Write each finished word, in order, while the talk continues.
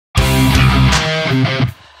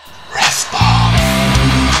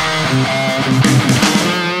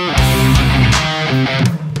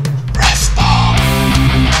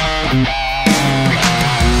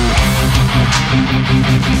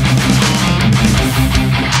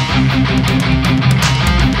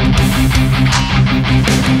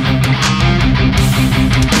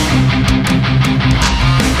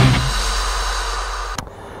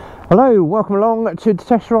Hello, welcome along to the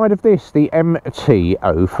test ride of this, the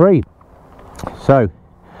MT-03. So,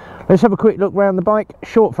 let's have a quick look around the bike.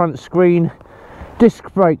 Short front screen, disc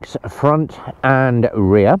brakes front and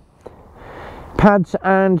rear. Pads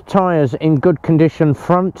and tyres in good condition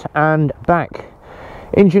front and back.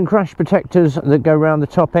 Engine crash protectors that go around the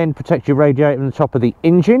top end, protect your radiator and the top of the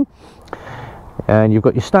engine. And you've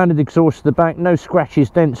got your standard exhaust at the back, no scratches,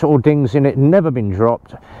 dents or dings in it, never been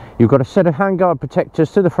dropped. You've got a set of handguard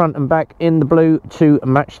protectors to the front and back in the blue to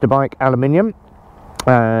match the bike aluminium.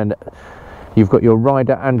 And you've got your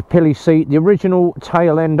rider and pilly seat, the original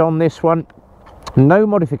tail end on this one. No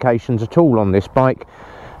modifications at all on this bike,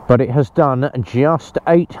 but it has done just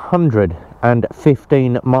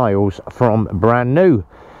 815 miles from brand new.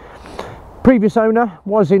 Previous owner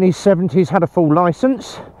was in his 70s, had a full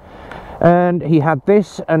license. And he had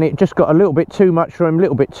this, and it just got a little bit too much for him, a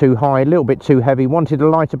little bit too high, a little bit too heavy, wanted a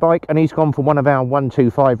lighter bike, and he's gone for one of our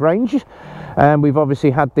 125 range. And we've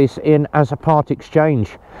obviously had this in as a part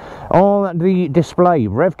exchange. On the display,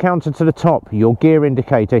 rev counter to the top, your gear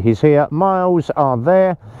indicator is here, miles are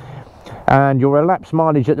there, and your elapsed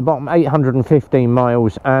mileage at the bottom, 815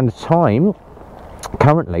 miles, and time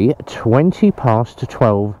currently 20 past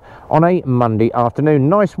 12 on a Monday afternoon.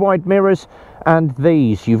 Nice wide mirrors, and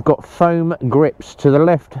these, you've got foam grips to the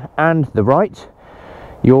left and the right.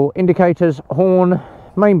 Your indicators, horn,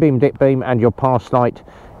 main beam, dip beam, and your pass light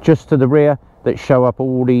just to the rear that show up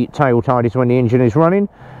all the tail tidies when the engine is running.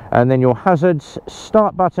 And then your hazards,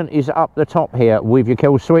 start button is up the top here with your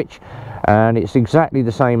kill switch, and it's exactly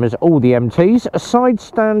the same as all the MTs. A side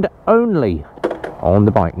stand only on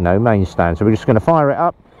the bike, no main stand. So we're just going to fire it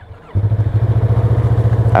up.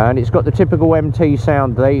 And it's got the typical MT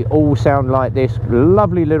sound. They all sound like this.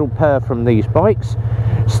 Lovely little purr from these bikes.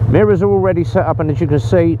 Mirrors are already set up, and as you can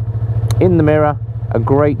see in the mirror, a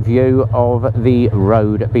great view of the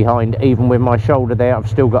road behind. Even with my shoulder there, I've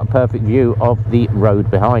still got a perfect view of the road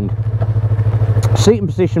behind. Seating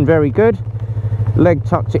position very good. Leg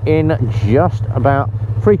tucked in just about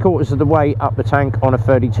 3/4 of the way up the tank on a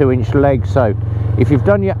 32-inch leg. So if you've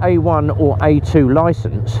done your A1 or A2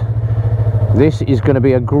 license, this is going to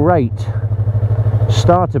be a great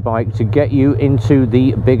starter bike to get you into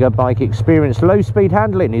the bigger bike experience. Low speed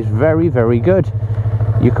handling is very, very good.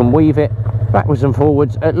 You can weave it backwards and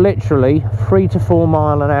forwards at literally 3 to 4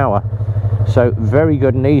 miles an hour. So very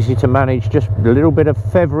good and easy to manage. Just a little bit of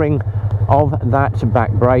feathering of that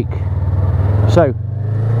back brake. So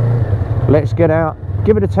let's get out,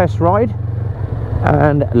 give it a test ride,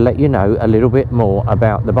 and let you know a little bit more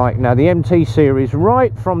about the bike. Now, the MT series,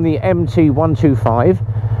 right from the MT125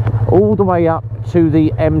 all the way up to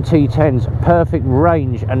the MT10s, perfect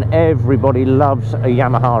range, and everybody loves a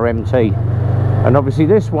Yamaha MT. And obviously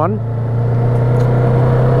this one,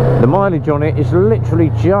 the mileage on it is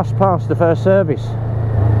literally just past the first service.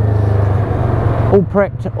 All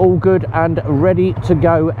prepped, all good and ready to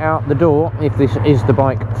go out the door if this is the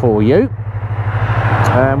bike for you.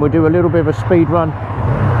 And we'll do a little bit of a speed run,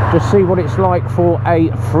 just see what it's like for a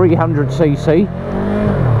 300cc.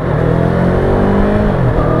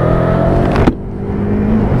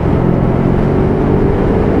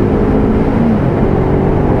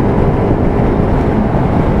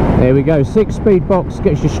 There we go, 6-speed box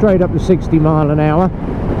gets you straight up to 60 miles an hour.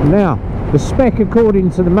 Now, the spec according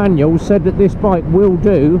to the manual said that this bike will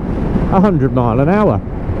do 100 miles an hour.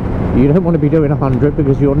 You don't want to be doing 100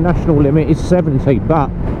 because your national limit is 70, but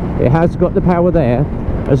it has got the power there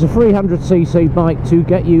as a 300cc bike to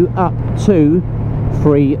get you up to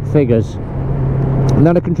 3 figures.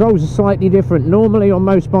 Now the controls are slightly different. Normally on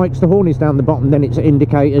most bikes the horn is down the bottom, then it's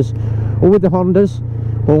indicators, or with the Hondas,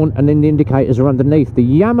 horn and then the indicators are underneath. The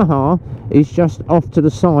Yamaha is just off to the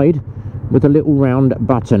side with a little round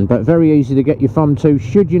button, but very easy to get your thumb to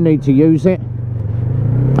should you need to use it.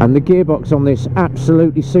 And the gearbox on this,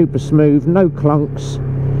 absolutely super smooth, no clunks,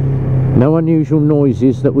 no unusual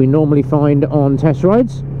noises that we normally find on test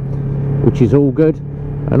rides, which is all good.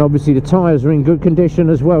 And obviously the tyres are in good condition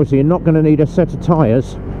as well, so you're not going to need a set of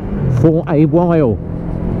tyres for a while.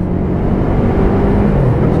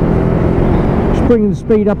 Just bringing the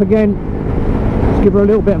speed up again. Let's give her a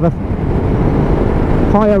little bit of a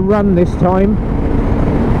higher run this time.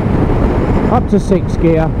 Up to 6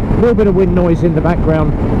 gear, a little bit of wind noise in the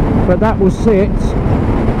background, but that will sit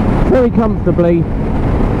very comfortably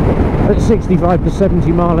at 65 to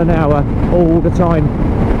 70 miles an hour all the time.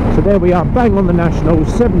 So there we are, bang on the national,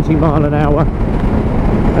 70 miles an hour,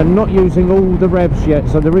 and not using all the revs yet,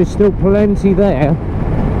 so there is still plenty there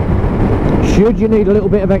should you need a little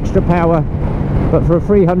bit of extra power. But for a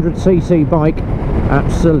 300cc bike,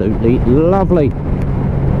 absolutely lovely.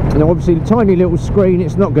 Now obviously the tiny little screen,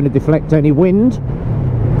 it's not going to deflect any wind,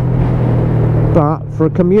 but for a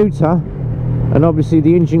commuter, and obviously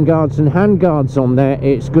the engine guards and hand guards on there,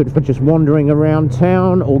 it's good for just wandering around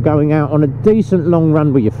town or going out on a decent long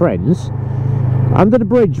run with your friends. Under the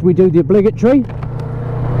bridge we do the obligatory.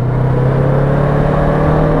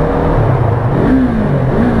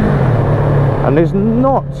 And there's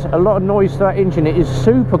not a lot of noise to that engine. It is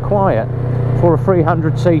super quiet for a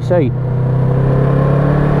 300cc.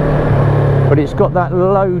 But it's got that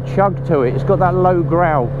low chug to it. It's got that low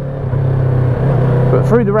growl. But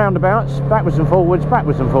through the roundabouts, backwards and forwards,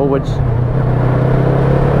 backwards and forwards.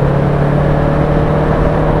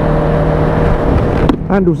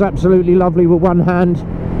 Handles absolutely lovely with one hand.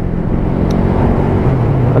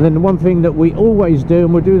 And then the one thing that we always do,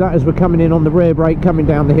 and we'll do that as we're coming in on the rear brake, coming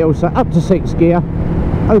down the hill, so up to 6th gear,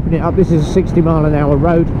 open it up. This is a 60-mile-an-hour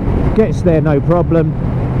road, gets there no problem.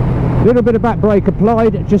 Little bit of back brake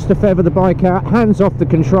applied just to feather the bike out, hands off the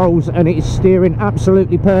controls, and it is steering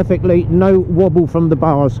absolutely perfectly, no wobble from the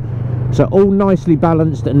bars, so all nicely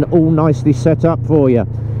balanced and all nicely set up for you.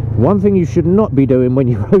 One thing you should not be doing when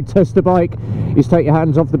you road test a bike is take your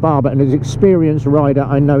hands off the bar, but as an experienced rider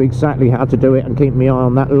I know exactly how to do it, and keep my eye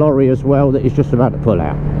on that lorry as well that is just about to pull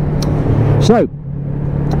out. So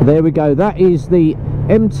there we go, that is the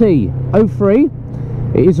MT-03.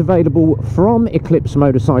 It is available from Eclipse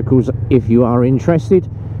Motorcycles if you are interested,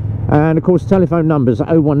 and of course telephone numbers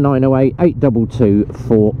 01908 822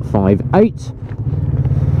 458.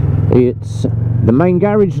 It's the main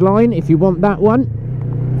garage line if you want that one,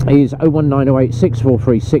 is 01908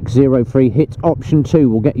 643 603. Hit option 2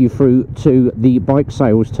 will get you through to the bike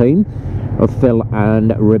sales team of Phil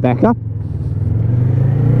and Rebecca.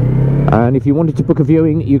 And if you wanted to book a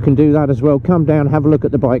viewing, you can do that as well. Come down, have a look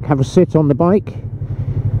at the bike, have a sit on the bike.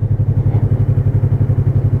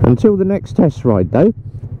 Until the next test ride though,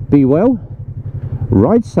 be well,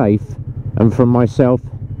 ride safe, and from myself,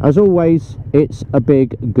 as always, it's a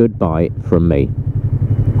big goodbye from me.